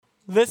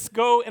Let's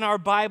go in our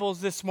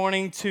Bibles this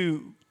morning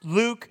to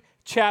Luke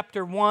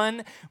chapter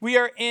 1. We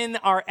are in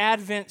our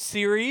Advent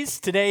series.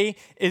 Today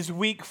is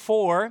week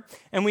 4,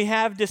 and we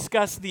have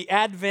discussed the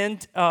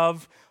advent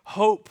of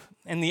hope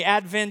and the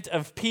advent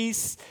of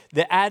peace,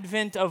 the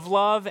advent of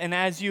love. And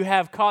as you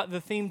have caught the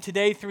theme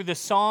today through the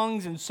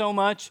songs and so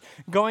much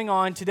going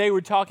on, today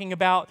we're talking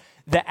about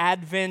the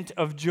advent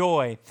of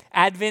joy.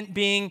 Advent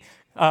being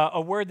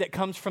a word that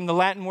comes from the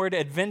Latin word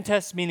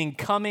adventus, meaning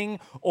coming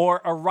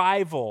or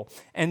arrival.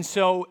 And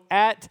so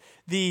at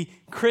the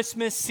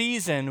Christmas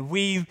season,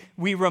 we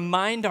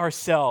remind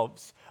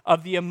ourselves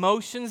of the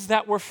emotions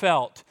that were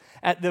felt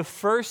at the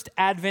first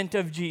advent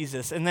of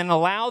Jesus, and then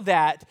allow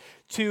that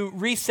to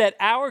reset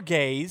our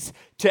gaze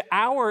to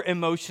our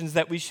emotions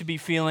that we should be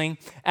feeling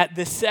at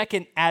the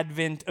second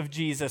advent of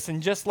Jesus.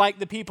 And just like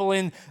the people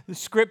in the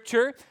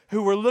scripture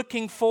who were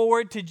looking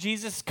forward to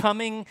Jesus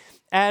coming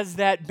as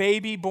that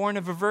baby born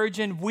of a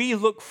virgin, we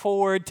look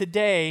forward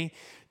today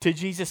to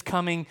Jesus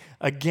coming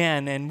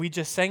again. And we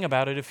just sang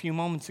about it a few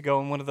moments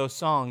ago in one of those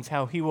songs,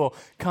 how he will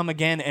come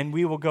again and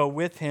we will go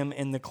with him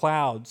in the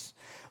clouds.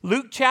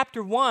 Luke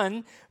chapter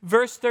 1,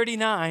 verse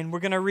 39, we're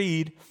going to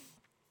read,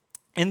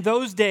 "In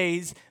those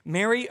days,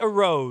 Mary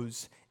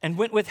arose and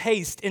went with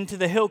haste into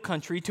the hill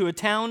country to a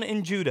town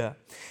in Judah.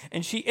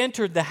 And she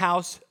entered the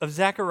house of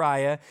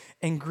Zechariah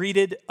and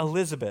greeted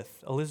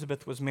Elizabeth."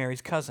 Elizabeth was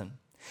Mary's cousin.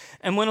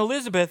 "And when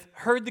Elizabeth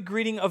heard the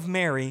greeting of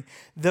Mary,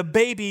 the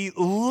baby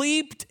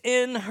leaped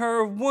in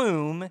her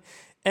womb,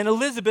 and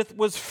Elizabeth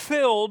was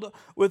filled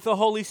with the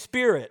Holy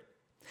Spirit.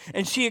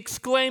 And she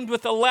exclaimed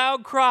with a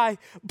loud cry,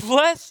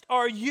 'Blessed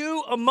are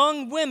you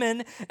among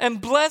women,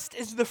 and blessed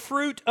is the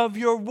fruit of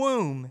your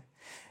womb.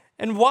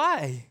 And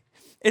why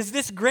is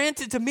this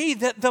granted to me,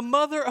 that the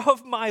mother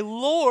of my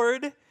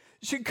Lord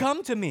should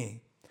come to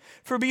me?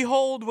 For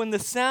behold, when the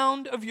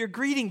sound of your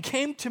greeting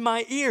came to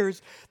my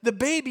ears, the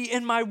baby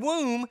in my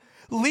womb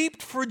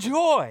leaped for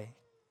joy.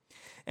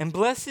 And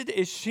blessed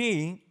is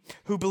she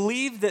who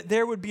believed that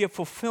there would be a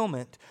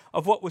fulfillment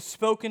of what was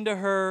spoken to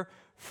her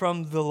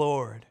from the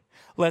Lord.'"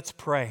 Let's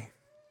pray.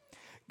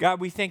 God,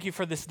 we thank you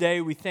for this day.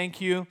 We thank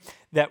you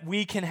that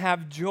we can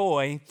have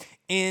joy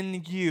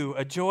in you,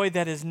 a joy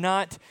that is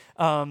not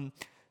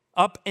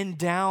up and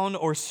down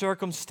or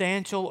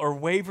circumstantial or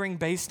wavering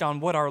based on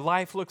what our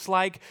life looks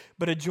like,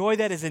 but a joy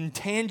that is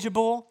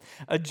intangible,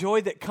 a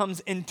joy that comes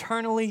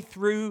internally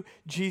through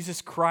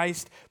Jesus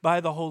Christ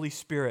by the Holy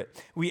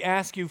Spirit. We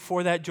ask you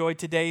for that joy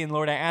today, and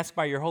Lord, I ask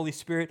by your Holy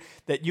Spirit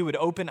that you would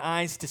open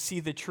eyes to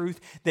see the truth,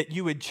 that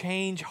you would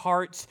change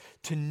hearts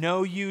to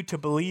know you, to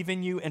believe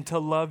in you, and to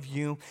love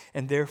you,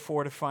 and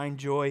therefore to find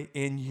joy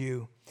in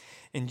you.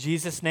 In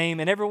Jesus' name,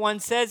 and everyone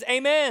says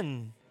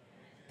amen.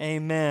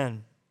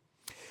 Amen.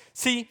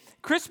 See,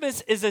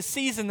 Christmas is a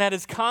season that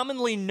is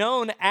commonly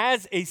known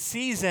as a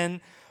season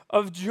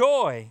of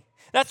joy.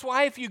 That's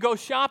why if you go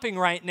shopping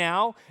right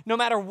now, no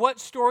matter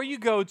what store you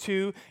go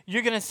to,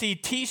 you're going to see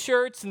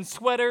t-shirts and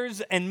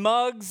sweaters and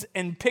mugs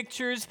and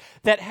pictures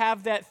that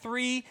have that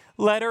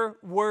 3-letter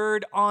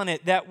word on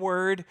it, that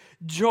word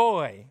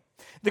joy.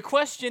 The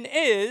question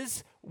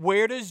is,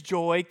 where does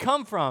joy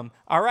come from?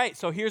 All right,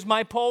 so here's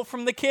my poll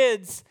from the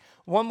kids.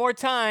 One more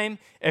time,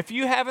 if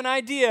you have an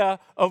idea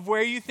of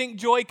where you think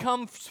joy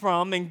comes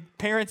from, and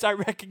parents, I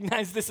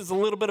recognize this is a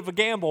little bit of a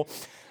gamble.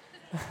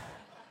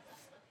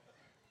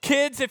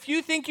 Kids, if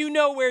you think you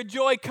know where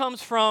joy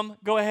comes from,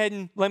 go ahead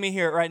and let me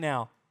hear it right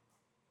now.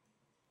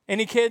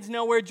 Any kids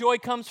know where joy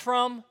comes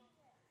from?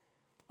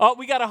 Oh,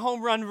 we got a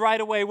home run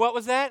right away. What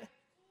was that?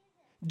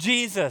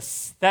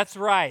 Jesus. That's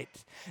right.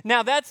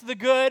 Now, that's the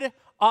good,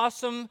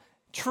 awesome,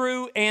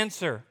 true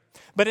answer.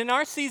 But in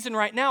our season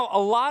right now, a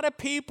lot of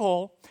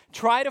people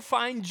try to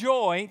find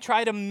joy,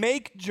 try to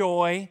make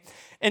joy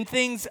in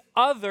things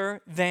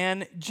other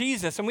than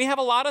Jesus. And we have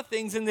a lot of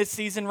things in this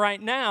season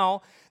right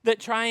now that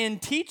try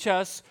and teach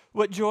us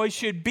what joy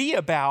should be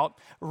about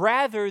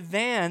rather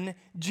than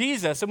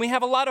Jesus. And we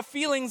have a lot of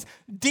feelings,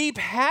 deep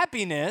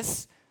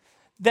happiness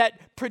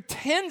that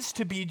pretends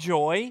to be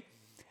joy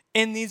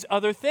in these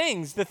other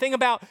things. The thing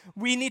about,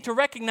 we need to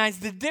recognize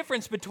the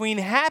difference between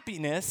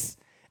happiness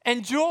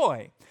and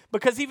joy,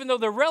 because even though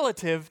they're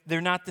relative,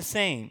 they're not the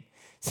same.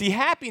 See,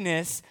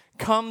 happiness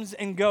comes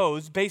and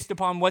goes based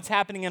upon what's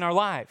happening in our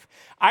life.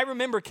 I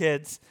remember,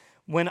 kids,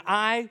 when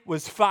I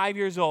was 5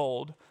 years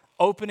old,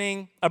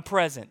 opening a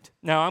present.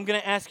 Now, I'm going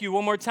to ask you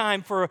one more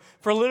time for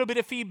a little bit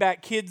of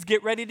feedback. Kids,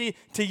 get ready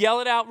to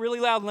yell it out really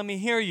loud. Let me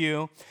hear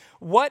you.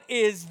 What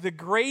is the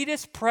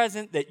greatest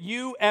present that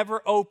you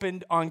ever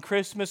opened on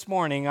Christmas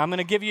morning? I'm going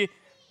to give you,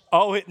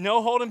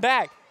 no holding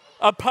back.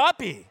 A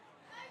puppy.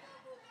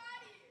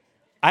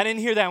 I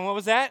didn't hear that one. What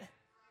was that?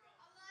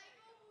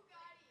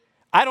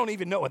 I don't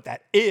even know what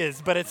that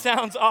is, but it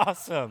sounds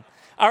awesome.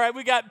 All right,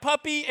 we got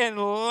puppy and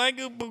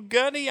Lego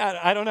Bugatti.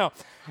 I don't know.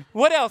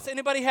 What else?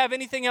 Anybody have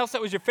anything else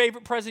that was your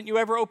favorite present you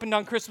ever opened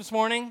on Christmas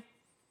morning?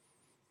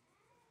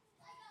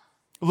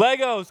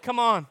 Legos, come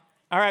on.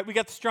 All right, we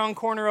got the strong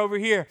corner over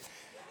here.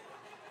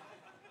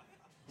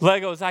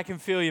 Legos, I can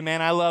feel you,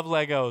 man. I love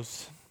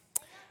Legos.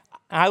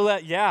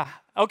 Yeah.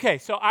 Okay,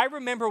 so I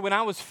remember when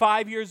I was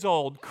 5 years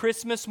old,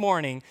 Christmas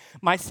morning,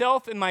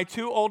 myself and my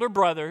two older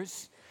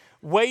brothers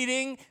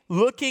waiting,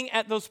 looking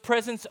at those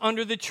presents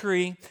under the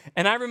tree.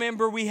 And I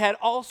remember we had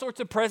all sorts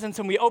of presents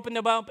and we opened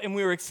them up and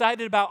we were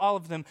excited about all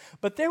of them.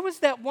 But there was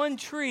that one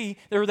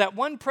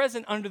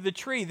present under the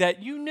tree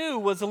that you knew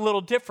was a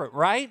little different,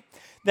 right?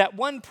 That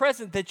one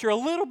present that you're a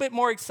little bit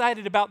more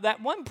excited about,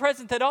 that one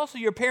present that also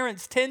your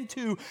parents tend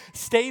to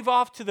stave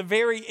off to the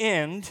very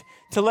end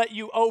to let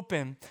you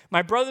open.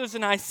 My brothers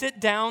and I sit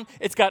down.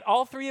 It's got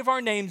all three of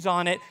our names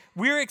on it.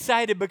 We're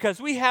excited because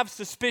we have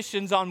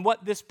suspicions on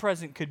what this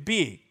present could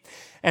be.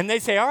 And they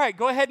say, all right,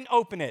 go ahead and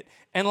open it.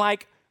 And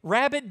like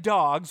rabid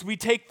dogs, we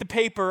take the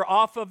paper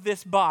off of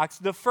this box.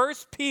 The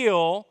first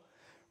peel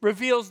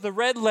reveals the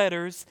red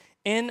letters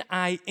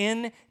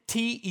Nintendo.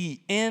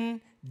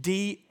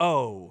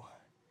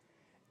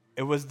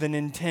 It was the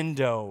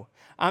Nintendo.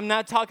 I'm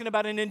not talking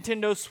about a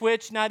Nintendo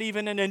Switch, not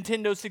even a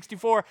Nintendo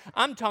 64.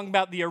 I'm talking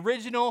about the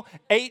original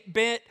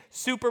 8-bit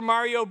Super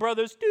Mario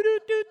Brothers.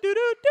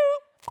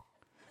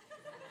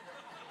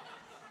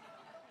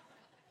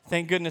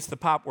 Thank goodness the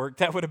pop worked.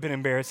 That would have been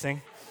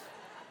embarrassing.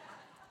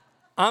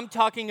 I'm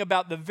talking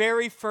about the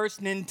very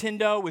first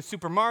Nintendo with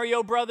Super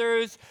Mario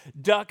Brothers,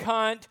 Duck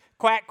Hunt,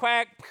 Quack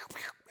Quack,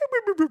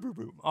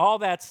 all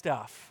that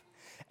stuff.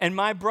 And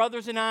my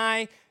brothers and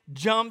I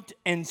jumped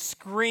and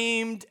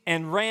screamed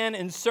and ran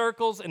in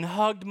circles and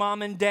hugged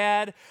mom and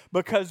dad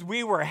because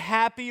we were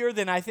happier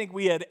than I think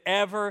we had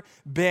ever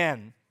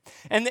been.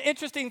 And the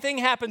interesting thing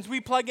happens, we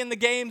plug in the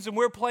games and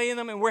we're playing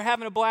them and we're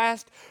having a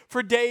blast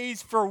for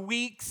days, for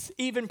weeks,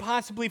 even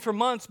possibly for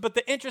months. But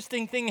the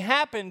interesting thing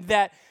happened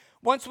that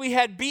once we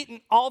had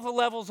beaten all the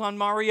levels on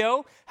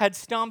Mario, had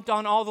stomped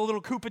on all the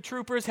little Koopa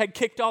Troopers, had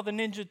kicked all the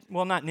not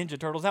Ninja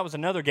Turtles, that was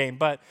another game,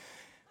 but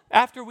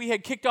after we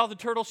had kicked all the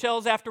turtle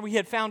shells, after we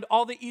had found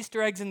all the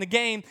Easter eggs in the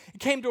game, it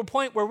came to a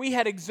point where we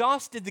had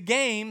exhausted the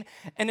game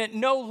and it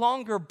no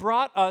longer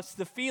brought us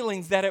the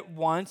feelings that it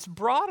once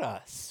brought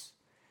us,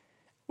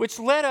 which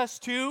led us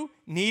to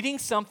needing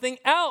something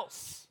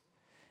else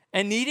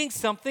and needing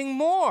something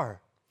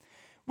more,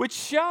 which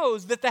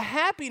shows that the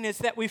happiness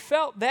that we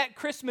felt that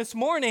Christmas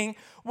morning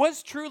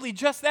was truly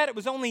just that. It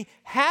was only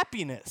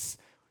happiness,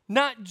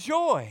 not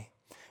joy,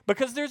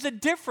 because there's a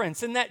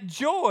difference, and that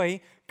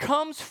joy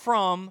comes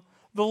from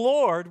the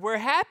Lord, where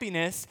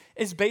happiness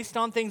is based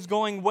on things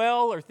going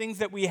well or things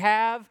that we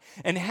have,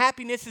 and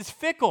happiness is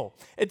fickle.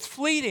 It's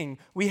fleeting.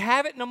 We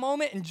have it in a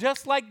moment, and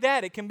just like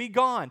that, it can be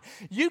gone.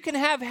 You can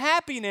have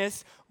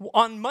happiness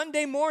on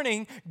Monday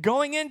morning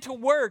going into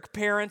work,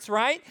 parents,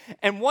 right?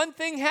 And one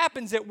thing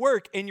happens at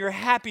work, and your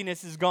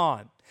happiness is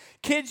gone.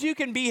 Kids, you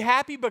can be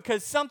happy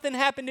because something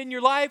happened in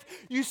your life.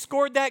 You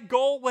scored that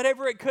goal,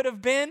 whatever it could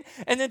have been,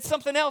 and then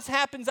something else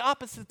happens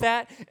opposite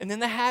that, and then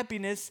the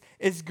happiness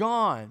is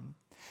gone.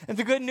 And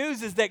the good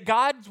news is that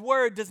God's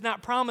word does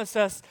not promise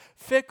us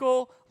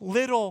fickle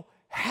little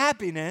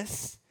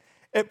happiness.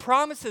 It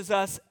promises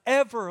us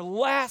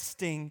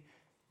everlasting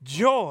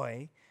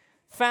joy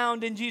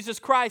found in Jesus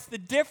Christ. The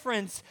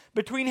difference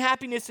between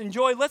happiness and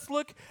joy. Let's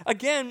look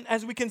again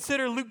as we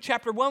consider Luke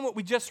chapter 1, what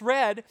we just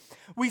read.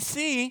 We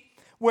see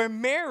where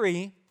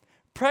Mary,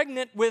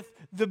 pregnant with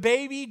the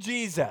baby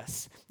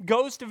Jesus,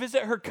 goes to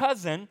visit her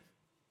cousin,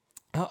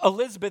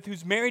 Elizabeth,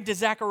 who's married to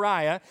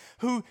Zechariah,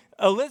 who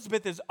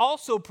Elizabeth is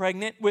also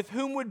pregnant with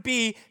whom would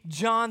be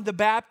John the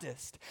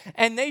Baptist.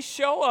 And they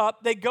show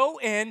up, they go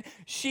in,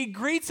 she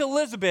greets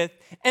Elizabeth,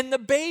 and the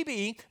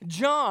baby,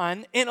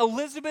 John, in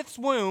Elizabeth's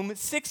womb,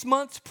 6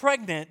 months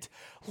pregnant,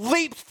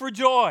 leaps for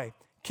joy.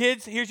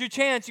 Kids, here's your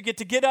chance. You get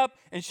to get up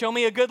and show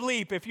me a good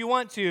leap if you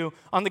want to.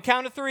 On the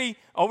count of 3.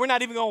 Oh, we're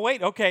not even going to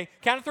wait. Okay,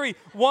 count of 3.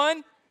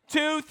 1,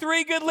 2,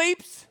 3 good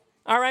leaps.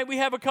 All right, we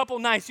have a couple.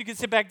 Nice. You can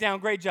sit back down.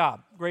 Great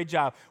job. Great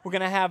job. We're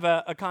going to have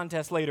a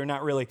contest later.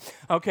 Not really.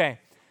 Okay.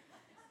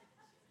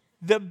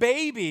 The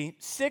baby,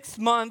 6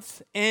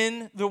 months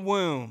in the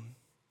womb,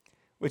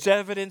 which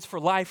evidence for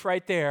life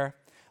right there.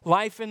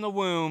 Life in the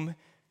womb.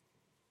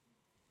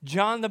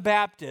 John the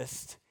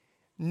Baptist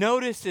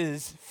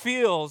notices,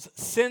 feels,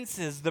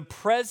 senses the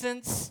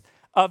presence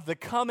of the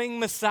coming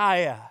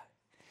Messiah,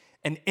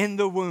 and in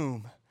the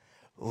womb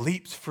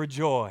leaps for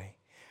joy.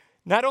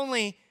 Not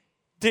only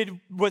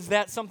was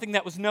that something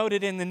that was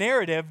noted in the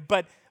narrative,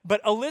 but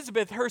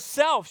Elizabeth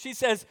herself, she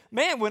says,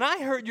 man, when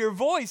I heard your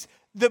voice,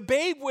 the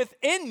babe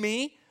within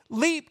me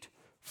leaped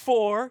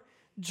for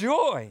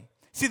joy.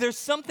 See, there's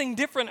something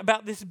different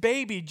about this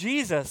baby,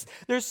 Jesus.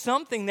 There's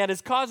something that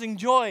is causing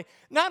joy,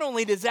 not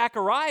only to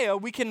Zechariah.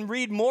 We can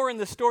read more in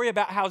the story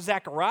about how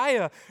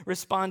Zechariah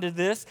responded to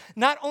this.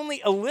 Not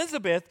only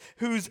Elizabeth,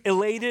 who's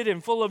elated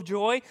and full of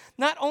joy,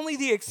 not only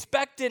the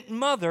expectant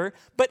mother,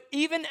 but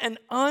even an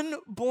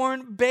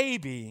unborn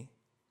baby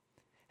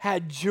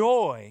had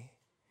joy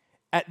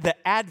at the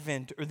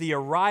advent or the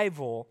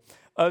arrival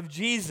of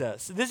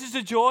Jesus. This is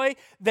a joy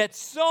that's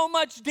so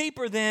much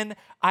deeper than,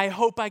 I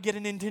hope I get a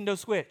Nintendo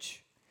Switch.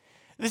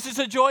 This is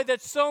a joy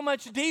that's so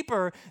much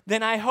deeper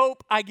than, I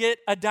hope I get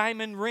a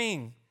diamond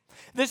ring.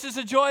 This is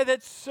a joy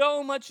that's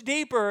so much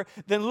deeper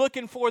than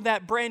looking for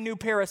that brand new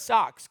pair of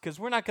socks, because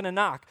we're not going to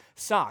knock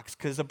socks,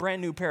 because a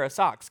brand new pair of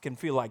socks can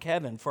feel like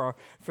heaven for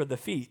the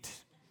feet.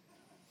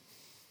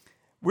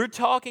 We're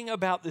talking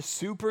about the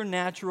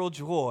supernatural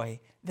joy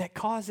that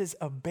causes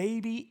a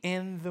baby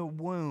in the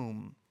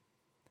womb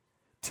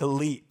to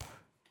leap.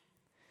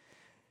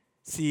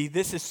 See,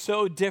 this is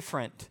so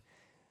different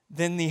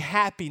than the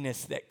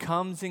happiness that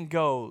comes and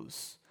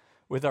goes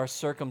with our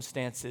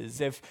circumstances.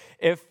 If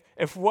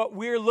what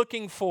we're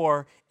looking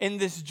for in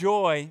this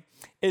joy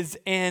is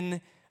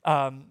in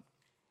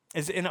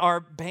our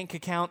bank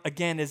account,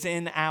 again, is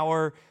in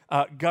our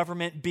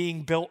government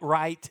being built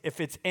right, if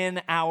it's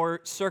in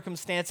our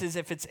circumstances,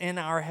 if it's in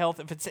our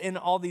health, if it's in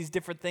all these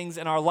different things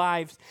in our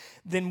lives,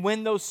 then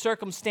when those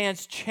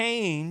circumstances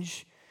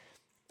change,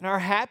 and our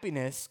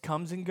happiness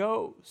comes and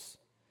goes.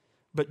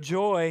 But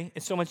joy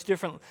is so much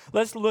different.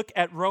 Let's look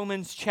at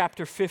Romans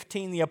chapter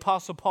 15. The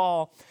Apostle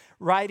Paul,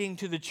 writing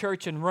to the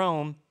church in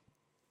Rome,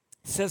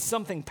 says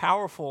something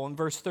powerful in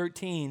verse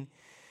 13.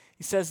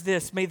 He says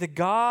this, "May the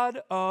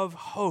God of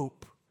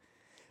hope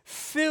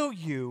fill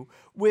you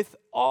with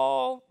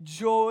all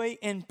joy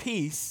and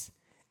peace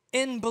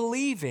in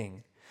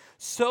believing,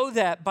 so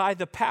that by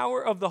the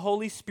power of the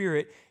Holy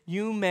Spirit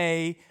you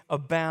may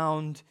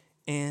abound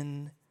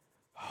in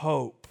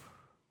hope."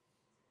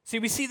 See,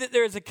 we see that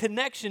there is a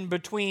connection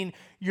between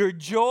your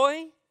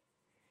joy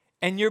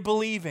and your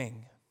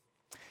believing.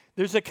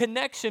 There's a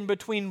connection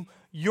between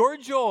your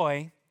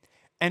joy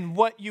and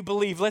what you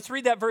believe. Let's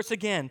read that verse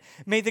again.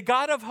 "May the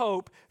God of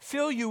hope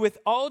fill you with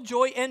all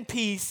joy and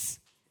peace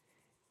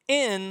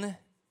in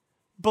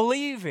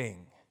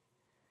believing."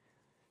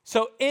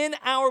 So in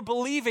our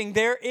believing,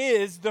 there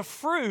is the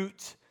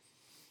fruit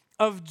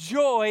of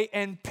joy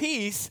and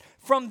peace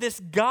from this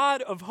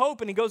God of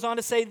hope. And he goes on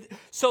to say,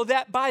 so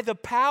that by the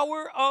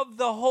power of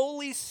the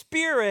Holy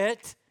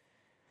Spirit,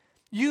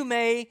 you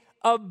may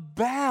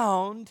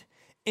abound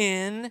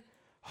in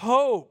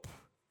hope.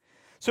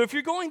 So if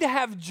you're going to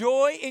have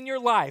joy in your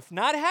life,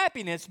 not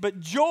happiness, but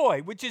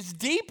joy, which is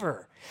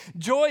deeper,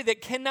 joy that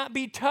cannot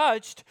be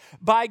touched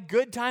by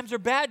good times or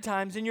bad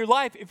times in your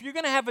life, if you're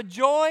going to have a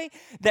joy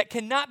that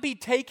cannot be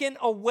taken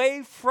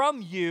away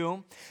from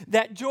you,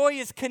 that joy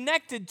is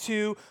connected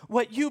to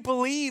what you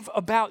believe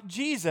about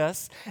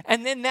Jesus,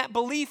 and then that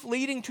belief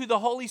leading to the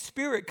Holy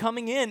Spirit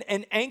coming in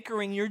and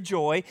anchoring your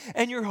joy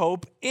and your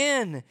hope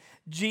in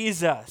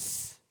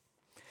Jesus.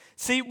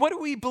 See, what do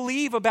we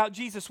believe about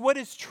Jesus? What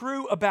is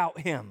true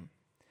about him?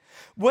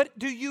 What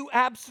do you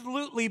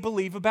absolutely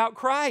believe about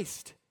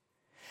Christ?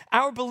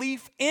 Our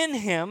belief in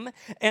him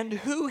and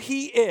who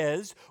he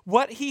is,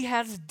 what he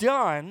has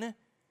done,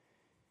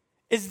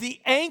 is the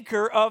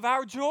anchor of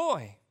our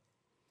joy.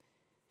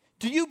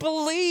 Do you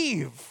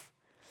believe?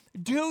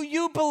 Do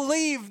you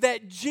believe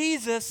that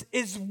Jesus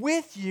is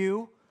with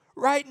you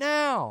right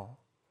now?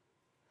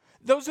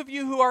 Those of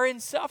you who are in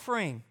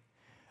suffering,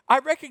 I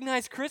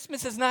recognize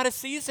Christmas is not a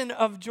season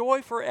of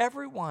joy for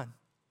everyone.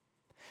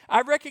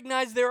 I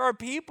recognize there are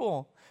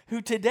people who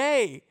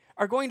today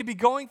are going to be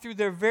going through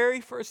their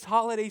very first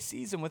holiday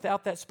season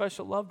without that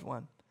special loved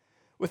one,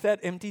 with that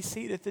empty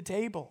seat at the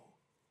table.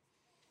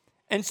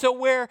 And so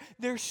where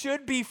there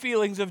should be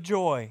feelings of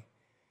joy,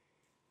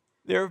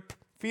 there are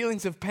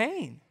feelings of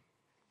pain,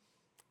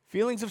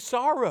 feelings of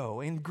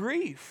sorrow and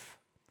grief.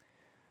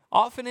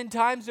 Often in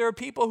times there are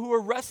people who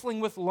are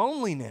wrestling with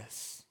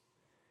loneliness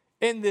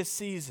in this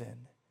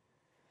season.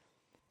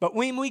 But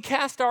when we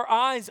cast our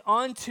eyes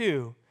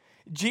onto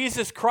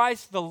Jesus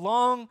Christ, the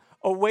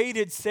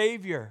long-awaited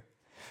Savior,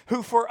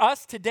 who for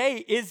us today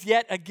is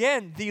yet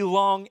again the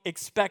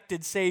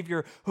long-expected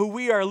Savior, who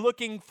we are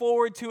looking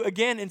forward to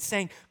again and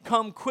saying,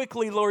 "Come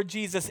quickly, Lord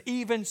Jesus,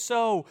 even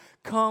so,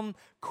 come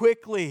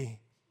quickly."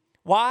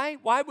 Why?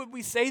 Why would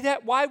we say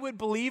that? Why would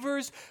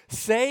believers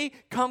say,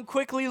 "Come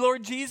quickly,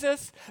 Lord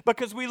Jesus"?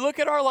 Because we look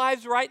at our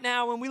lives right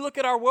now and we look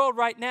at our world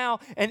right now,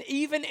 and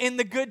even in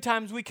the good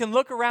times, we can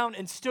look around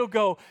and still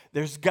go,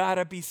 there's got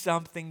to be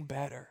something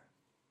better.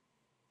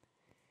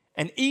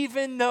 And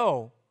even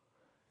though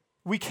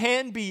we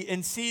can be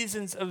in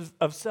seasons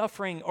of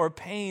suffering or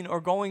pain or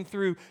going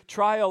through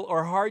trial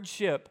or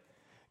hardship,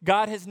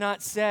 God has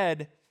not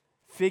said,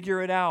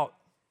 figure it out.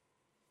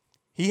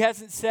 He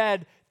hasn't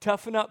said,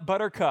 toughen up,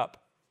 buttercup.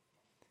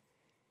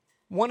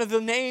 One of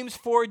the names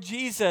for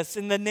Jesus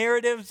in the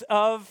narratives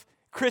of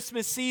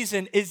Christmas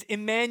season is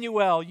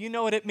Emmanuel. You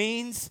know what it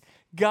means?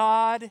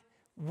 God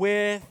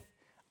with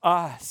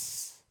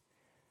us.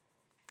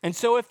 And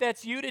so if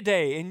that's you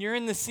today and you're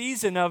in the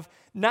season of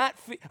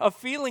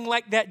feeling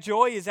like that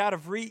joy is out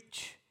of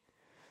reach,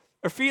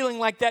 or feeling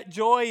like that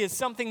joy is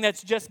something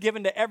that's just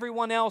given to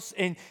everyone else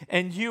and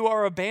you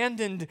are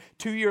abandoned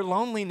to your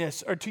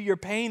loneliness or to your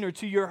pain or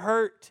to your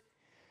hurt,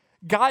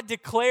 God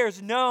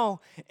declares,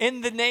 no,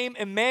 in the name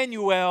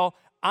Emmanuel,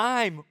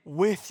 I'm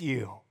with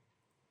you.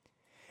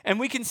 And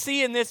we can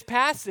see in this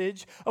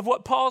passage of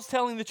what Paul's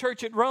telling the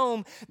church at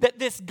Rome that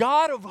this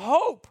God of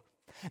hope,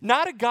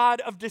 not a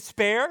God of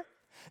despair,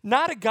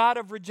 not a God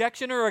of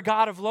rejection or a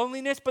God of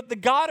loneliness, but the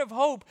God of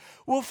hope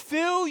will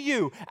fill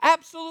you,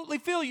 absolutely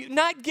fill you,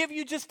 not give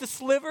you just a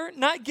sliver,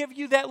 not give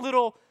you that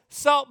little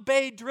Salt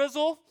Bay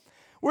drizzle.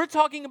 We're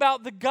talking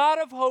about the God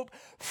of hope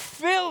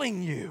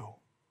filling you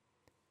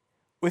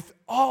with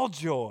all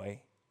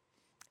joy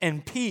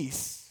and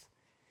peace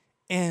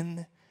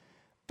in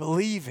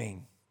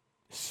believing,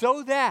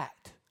 so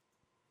that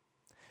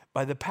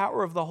by the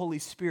power of the Holy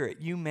Spirit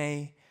you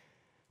may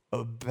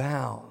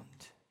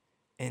abound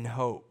in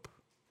hope.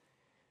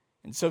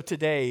 And so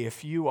today,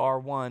 if you are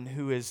one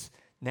who is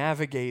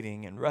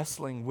navigating and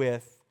wrestling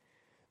with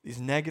these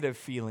negative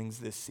feelings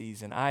this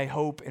season, I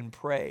hope and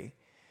pray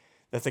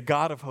that the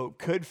God of hope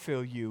could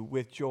fill you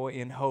with joy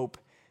and hope.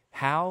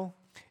 How?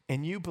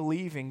 And you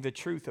believing the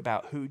truth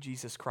about who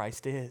Jesus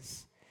Christ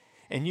is.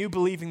 And you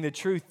believing the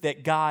truth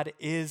that God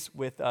is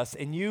with us.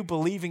 And you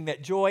believing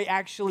that joy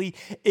actually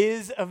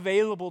is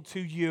available to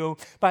you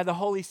by the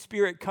Holy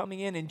Spirit coming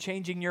in and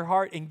changing your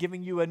heart and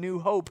giving you a new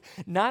hope.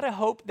 Not a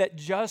hope that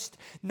just,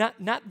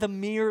 not the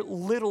mere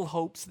little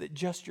hopes that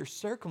just your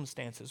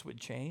circumstances would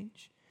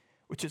change,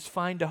 which is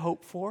fine to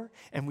hope for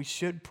and we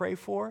should pray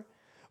for,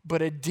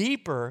 but a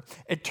deeper,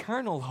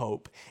 eternal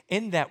hope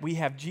in that we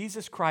have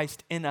Jesus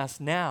Christ in us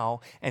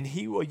now and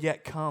he will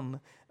yet come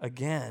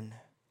again.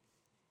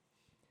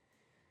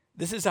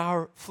 This is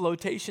our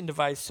flotation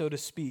device, so to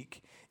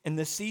speak, in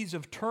the seas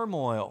of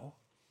turmoil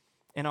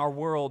in our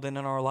world and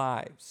in our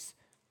lives.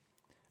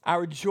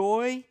 Our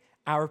joy,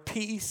 our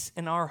peace,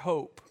 and our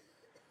hope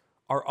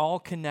are all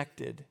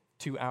connected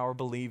to our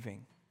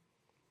believing.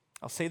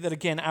 I'll say that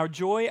again. Our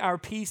joy, our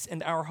peace,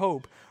 and our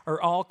hope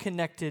are all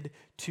connected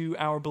to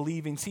our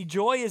believing. See,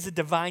 joy is a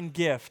divine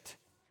gift.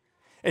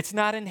 It's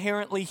not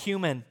inherently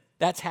human.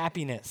 That's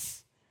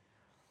happiness.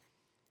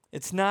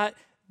 It's not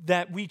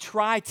that we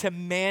try to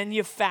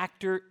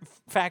manufacture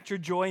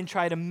joy and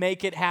try to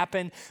make it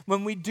happen.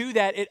 When we do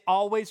that, it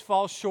always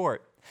falls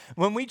short.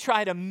 When we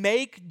try to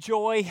make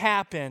joy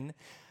happen,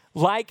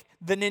 like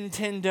the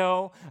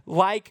Nintendo,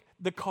 like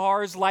the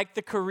cars, like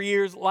the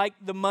careers, like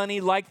the money,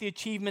 like the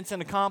achievements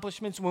and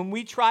accomplishments, when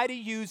we try to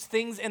use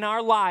things in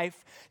our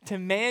life to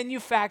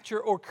manufacture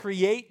or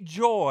create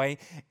joy,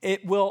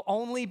 it will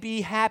only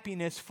be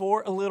happiness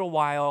for a little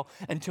while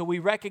until we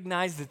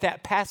recognize that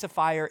that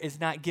pacifier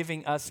is not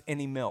giving us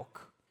any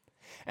milk.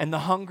 And the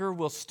hunger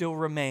will still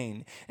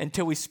remain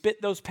until we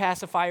spit those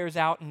pacifiers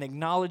out and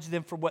acknowledge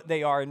them for what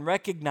they are and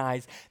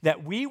recognize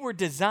that we were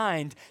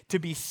designed to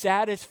be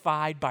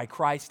satisfied by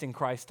Christ and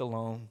Christ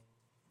alone.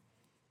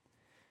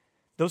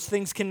 Those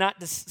things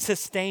cannot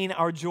sustain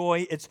our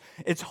joy.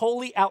 It's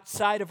wholly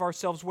outside of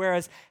ourselves,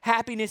 whereas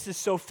happiness is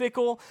so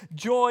fickle.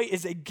 Joy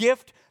is a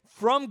gift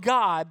from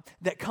God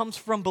that comes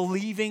from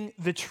believing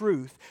the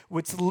truth,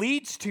 which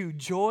leads to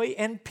joy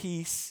and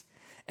peace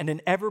and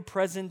an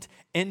ever-present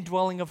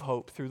indwelling of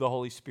hope through the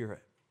Holy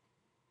Spirit.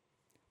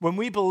 When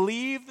we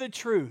believe the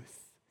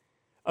truth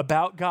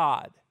about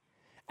God,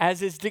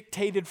 as is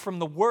dictated from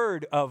the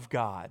Word of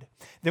God,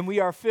 then we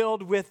are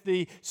filled with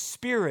the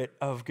Spirit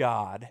of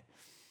God,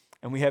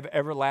 and we have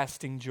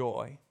everlasting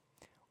joy,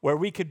 where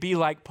we could be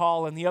like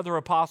Paul and the other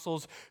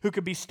apostles who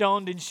could be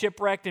stoned and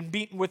shipwrecked and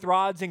beaten with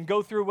rods and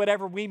go through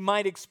whatever we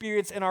might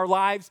experience in our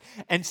lives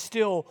and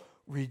still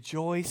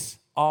rejoice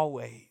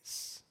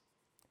always.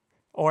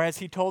 Or as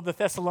he told the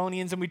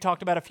Thessalonians, and we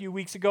talked about a few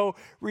weeks ago,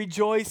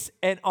 rejoice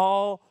in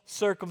all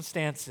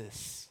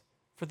circumstances,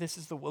 for this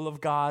is the will of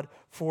God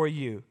for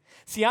you.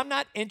 See, I'm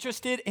not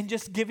interested in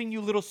just giving you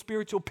little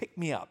spiritual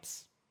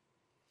pick-me-ups.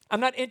 I'm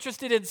not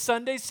interested in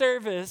Sunday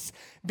service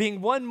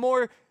being one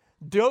more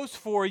dose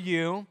for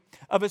you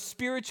of a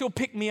spiritual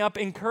pick-me-up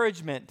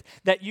encouragement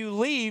that you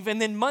leave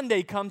and then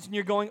Monday comes and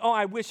you're going, oh,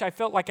 I wish I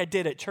felt like I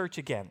did at church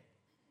again.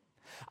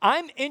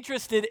 I'm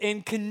interested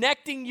in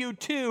connecting you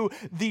to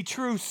the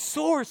true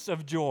source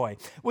of joy,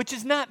 which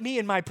is not me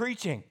and my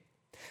preaching,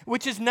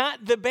 which is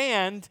not the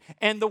band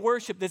and the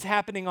worship that's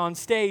happening on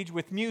stage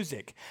with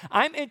music.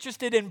 I'm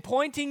interested in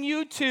pointing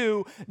you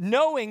to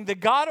knowing the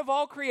God of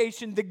all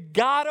creation, the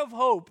God of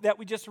hope that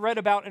we just read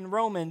about in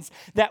Romans,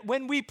 that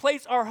when we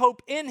place our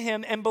hope in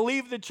him and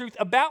believe the truth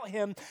about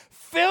him,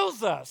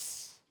 fills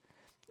us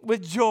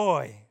with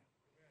joy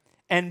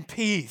and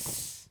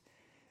peace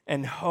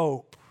and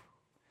hope.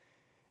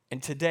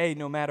 And today,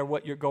 no matter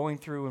what you're going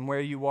through and where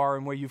you are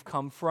and where you've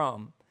come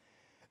from,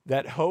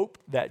 that hope,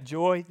 that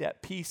joy,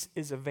 that peace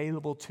is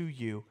available to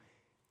you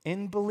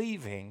in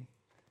believing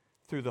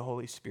through the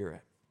Holy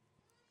Spirit.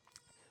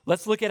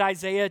 Let's look at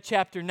Isaiah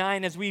chapter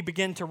 9 as we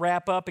begin to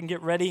wrap up and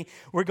get ready.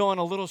 We're going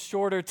a little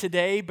shorter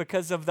today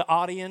because of the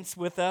audience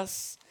with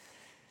us.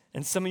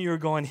 And some of you are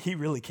going, he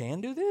really can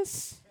do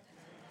this?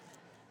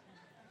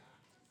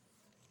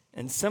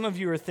 And some of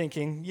you are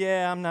thinking,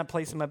 yeah, I'm not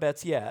placing my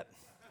bets yet.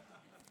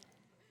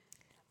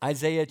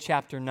 Isaiah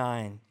chapter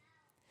 9.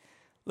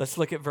 Let's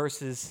look at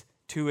verses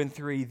 2 and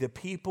 3. The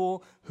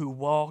people who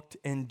walked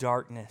in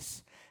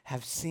darkness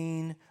have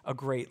seen a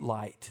great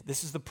light.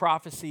 This is the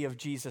prophecy of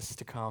Jesus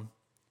to come.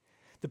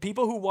 The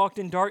people who walked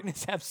in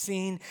darkness have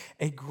seen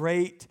a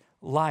great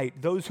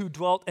light. Those who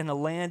dwelt in a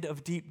land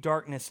of deep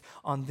darkness,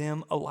 on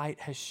them a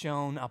light has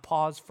shone. I'll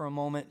pause for a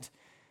moment.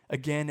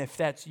 Again, if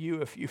that's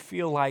you, if you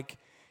feel like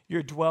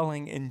you're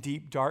dwelling in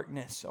deep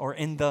darkness or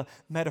in the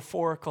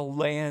metaphorical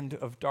land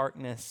of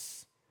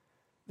darkness,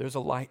 there's a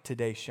light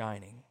today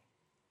shining.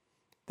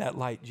 That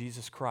light,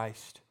 Jesus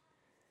Christ.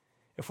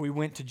 If we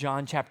went to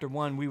John chapter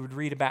 1, we would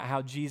read about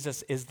how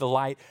Jesus is the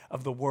light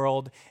of the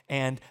world,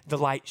 and the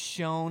light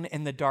shone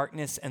in the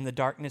darkness, and the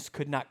darkness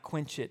could not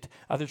quench it.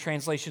 Other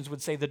translations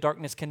would say the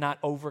darkness cannot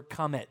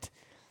overcome it.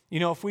 You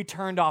know, if we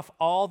turned off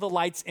all the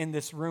lights in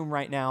this room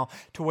right now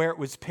to where it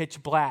was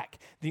pitch black,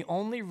 the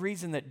only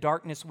reason that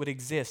darkness would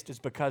exist is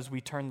because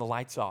we turned the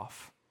lights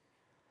off.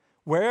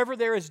 Wherever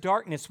there is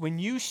darkness, when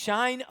you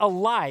shine a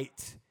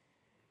light,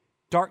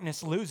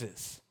 darkness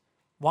loses.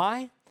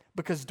 Why?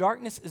 Because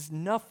darkness is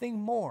nothing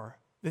more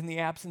than the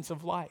absence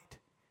of light.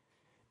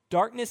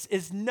 Darkness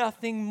is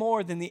nothing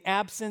more than the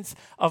absence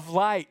of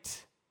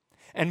light.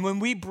 And when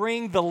we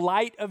bring the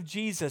light of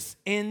Jesus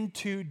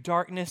into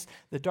darkness,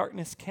 the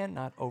darkness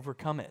cannot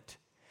overcome it.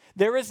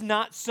 There is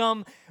not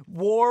some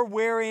war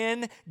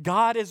wherein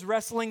God is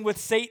wrestling with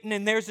Satan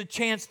and there's a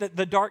chance that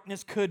the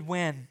darkness could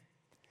win.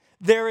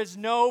 There is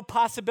no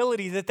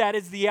possibility that that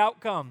is the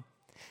outcome.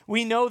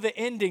 We know the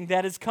ending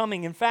that is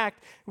coming. In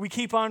fact, we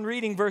keep on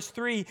reading verse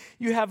 3.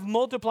 You have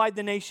multiplied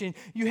the nation.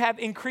 You have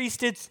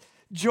increased its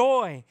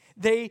joy.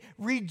 They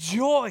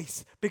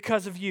rejoice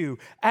because of you.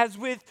 As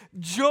with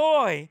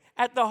joy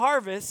at the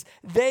harvest,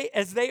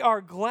 as they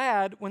are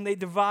glad when they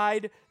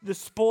divide the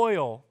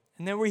spoil.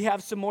 And then we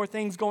have some more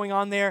things going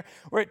on there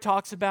where it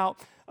talks about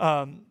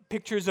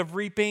pictures of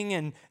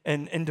reaping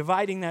and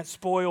dividing that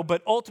spoil.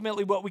 But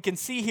ultimately what we can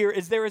see here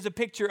is there is a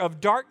picture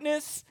of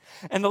darkness,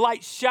 and the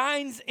light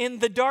shines in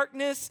the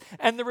darkness,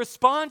 and the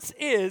response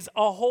is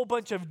a whole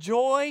bunch of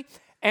joy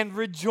and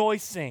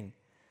rejoicing.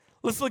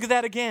 Let's look at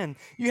that again.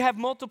 You have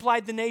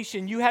multiplied the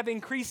nation. You have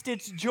increased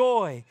its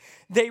joy.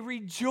 They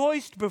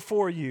rejoiced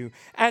before you,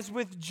 as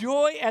with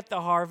joy at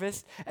the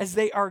harvest, as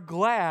they are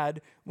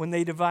glad when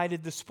they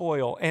divided the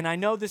spoil. And I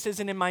know this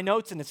isn't in my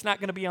notes, and it's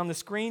not going to be on the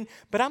screen,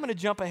 but I'm going to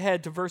jump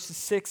ahead to verses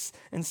 6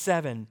 and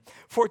 7.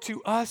 For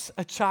to us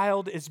a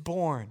child is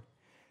born,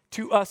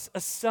 to us a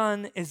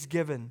son is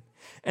given,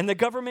 and the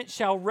government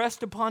shall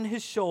rest upon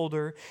his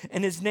shoulder,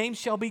 and his name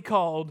shall be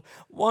called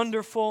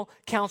Wonderful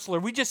Counselor.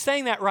 We just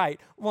sang that right.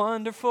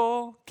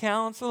 Wonderful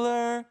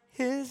Counselor,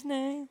 his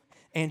name.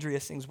 Andrea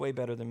sings way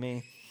better than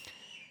me.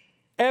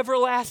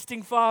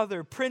 Everlasting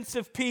Father, Prince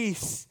of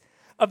Peace.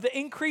 Of the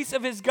increase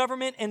of his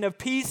government and of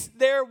peace,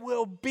 there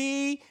will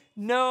be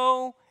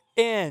no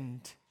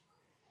end.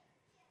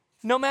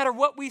 No matter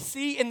what we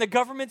see in the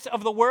governments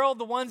of the world,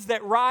 the ones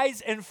that rise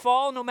and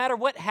fall, no matter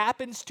what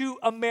happens to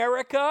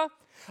America,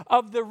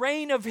 of the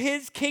reign of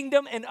his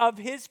kingdom and of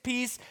his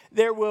peace,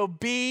 there will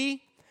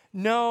be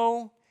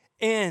no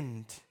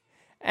end.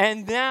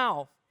 And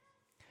now,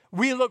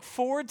 we look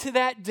forward to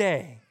that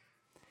day.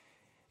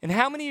 And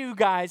how many of you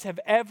guys have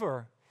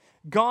ever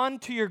gone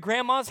to your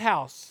grandma's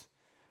house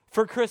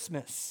for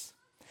Christmas,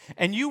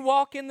 and you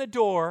walk in the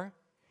door,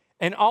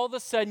 and all of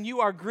a sudden you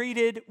are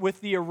greeted with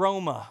the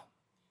aroma,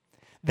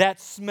 that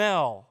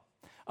smell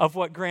of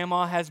what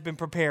grandma has been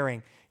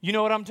preparing? You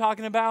know what I'm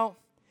talking about?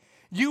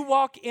 You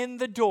walk in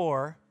the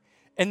door,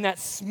 and that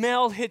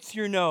smell hits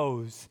your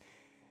nose,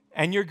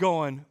 and you're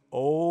going,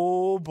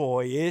 oh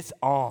boy, it's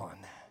on.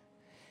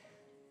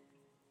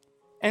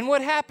 And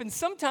what happens,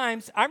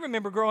 sometimes, I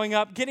remember growing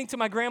up, getting to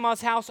my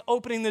grandma's house,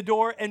 opening the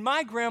door, and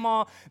my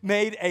grandma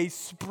made a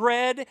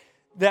spread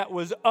that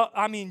was,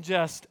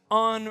 just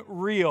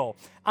unreal.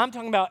 I'm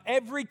talking about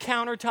every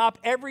countertop,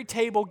 every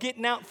table,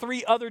 getting out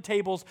 3 other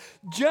tables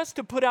just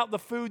to put out the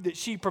food that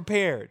she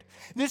prepared.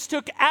 This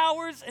took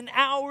hours and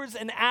hours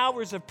and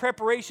hours of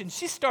preparation.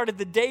 She started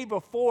the day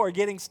before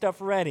getting stuff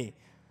ready.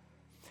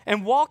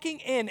 And walking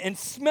in and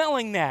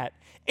smelling that,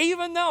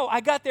 even though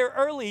I got there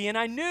early and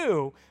I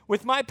knew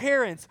with my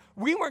parents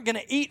we weren't going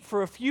to eat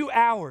for a few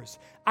hours,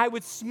 I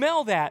would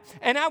smell that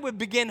and I would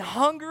begin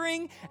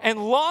hungering and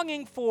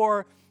longing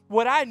for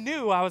what I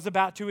knew I was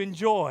about to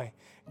enjoy.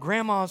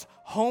 Grandma's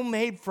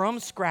homemade from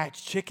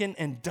scratch chicken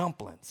and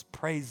dumplings.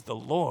 Praise the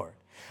Lord.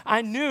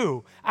 I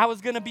knew I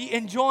was going to be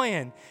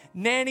enjoying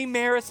Nanny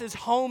Maris's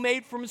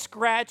homemade from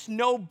scratch,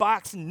 no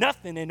box,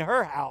 nothing in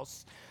her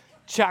house,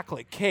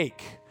 chocolate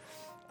cake.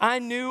 I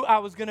knew I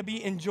was going to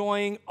be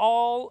enjoying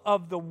all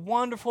of the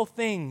wonderful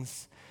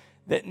things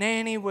that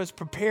Nanny was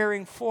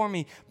preparing for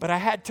me, but I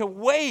had to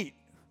wait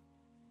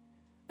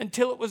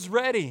until it was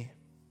ready.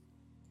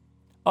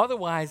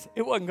 Otherwise,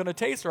 it wasn't going to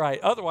taste right.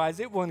 Otherwise,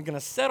 it wasn't going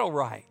to settle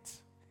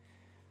right.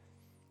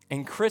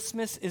 And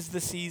Christmas is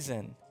the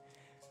season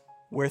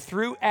where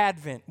through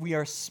Advent, we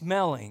are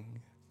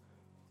smelling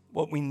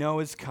what we know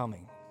is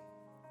coming.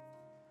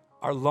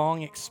 Our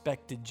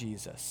long-expected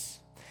Jesus.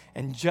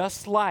 And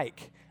just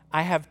like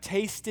I have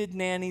tasted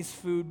Nanny's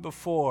food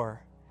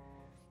before,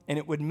 and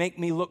it would make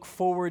me look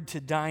forward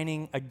to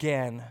dining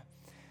again,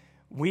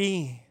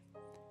 we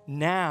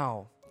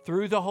now,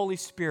 through the Holy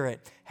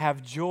Spirit,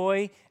 have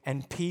joy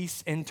and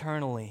peace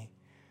internally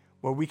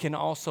where we can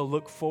also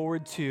look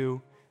forward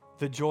to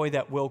the joy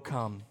that will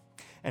come.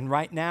 And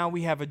right now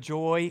we have a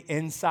joy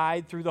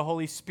inside through the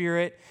Holy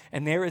Spirit,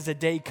 and there is a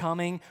day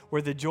coming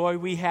where the joy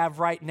we have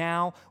right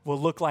now will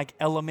look like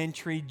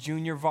elementary,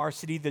 junior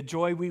varsity. The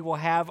joy we will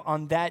have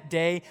on that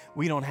day,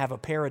 we don't have a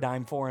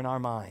paradigm for in our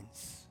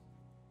minds.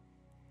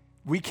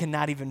 We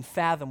cannot even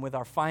fathom with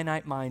our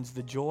finite minds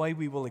the joy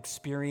we will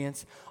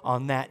experience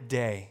on that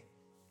day.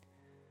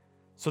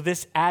 So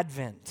this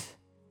Advent,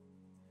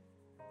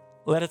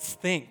 let us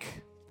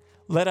think,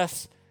 let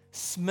us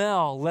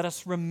smell, let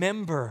us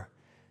remember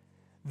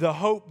the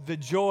hope, the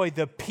joy,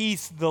 the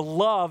peace, the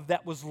love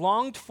that was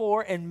longed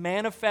for and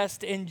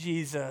manifest in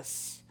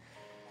Jesus,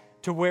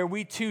 to where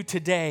we too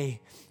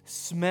today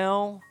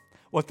smell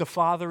what the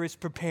Father is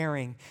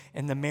preparing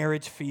in the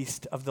marriage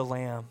feast of the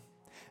Lamb,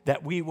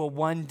 that we will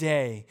one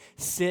day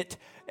sit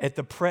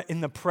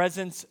in the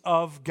presence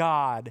of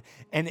God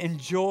and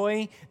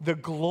enjoy the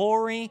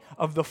glory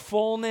of the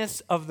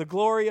fullness of the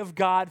glory of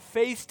God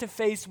face to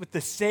face with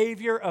the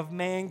Savior of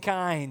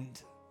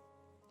mankind,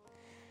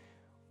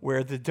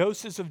 where the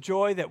doses of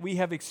joy that we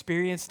have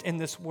experienced in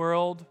this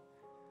world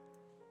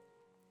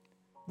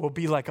will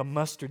be like a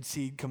mustard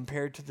seed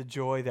compared to the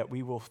joy that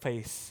we will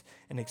face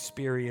and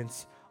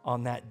experience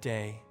on that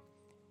day.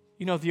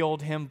 You know the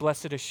old hymn,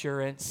 Blessed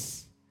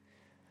Assurance?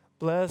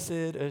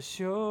 Blessed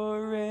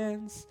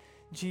assurance,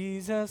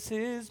 Jesus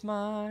is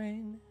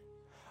mine.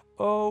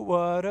 Oh,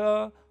 what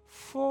a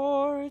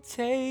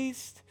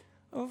foretaste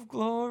of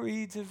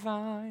glory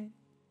divine.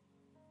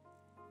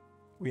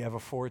 We have a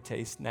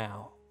foretaste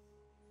now.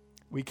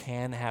 We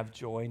can have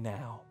joy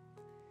now.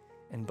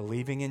 And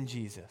believing in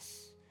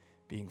Jesus,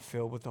 being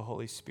filled with the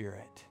Holy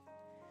Spirit,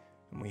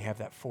 and we have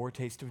that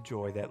foretaste of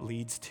joy that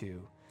leads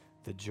to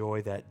the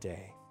joy that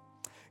day.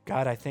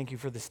 God, I thank you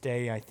for this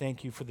day. I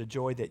thank you for the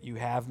joy that you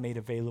have made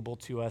available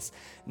to us.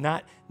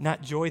 Not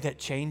joy that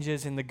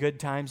changes in the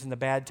good times and the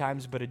bad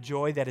times, but a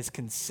joy that is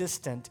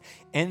consistent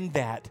in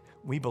that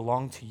we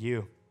belong to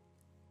you.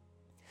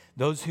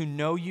 Those who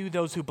know you,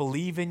 those who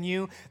believe in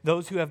you,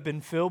 those who have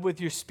been filled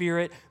with your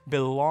Spirit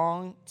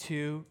belong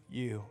to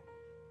you.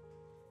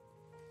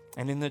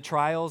 And in the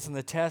trials and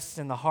the tests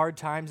and the hard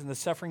times and the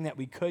suffering that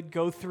we could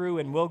go through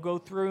and will go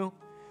through,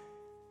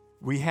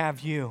 we have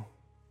you.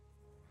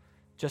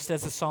 Just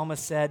as the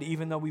psalmist said,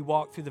 even though we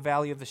walk through the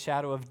valley of the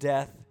shadow of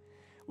death,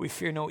 we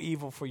fear no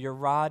evil, for your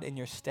rod and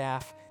your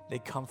staff, they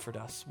comfort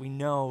us. We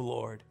know,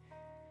 Lord,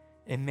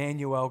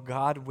 Emmanuel,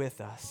 God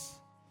with us.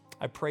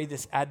 I pray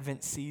this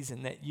Advent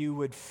season that you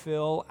would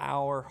fill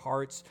our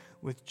hearts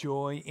with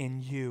joy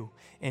in you,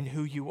 in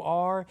who you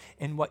are,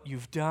 in what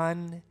you've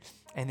done,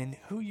 and in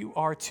who you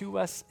are to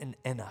us and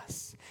in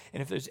us.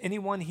 And if there's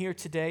anyone here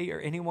today or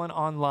anyone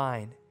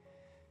online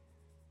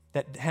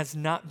that has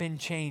not been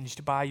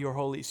changed by your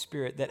Holy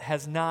Spirit, that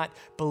has not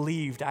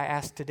believed, I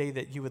ask today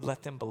that you would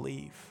let them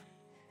believe.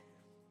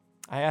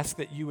 I ask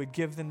that you would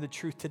give them the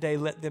truth today.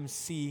 Let them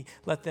see,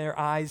 let their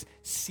eyes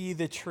see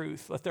the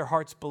truth. Let their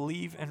hearts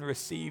believe and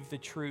receive the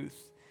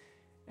truth,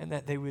 and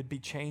that they would be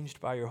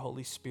changed by your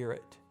Holy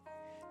Spirit,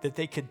 that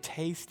they could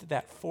taste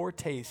that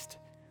foretaste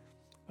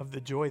of the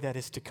joy that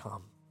is to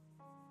come.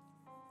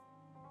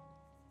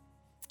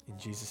 In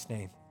Jesus'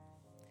 name,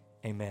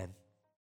 amen.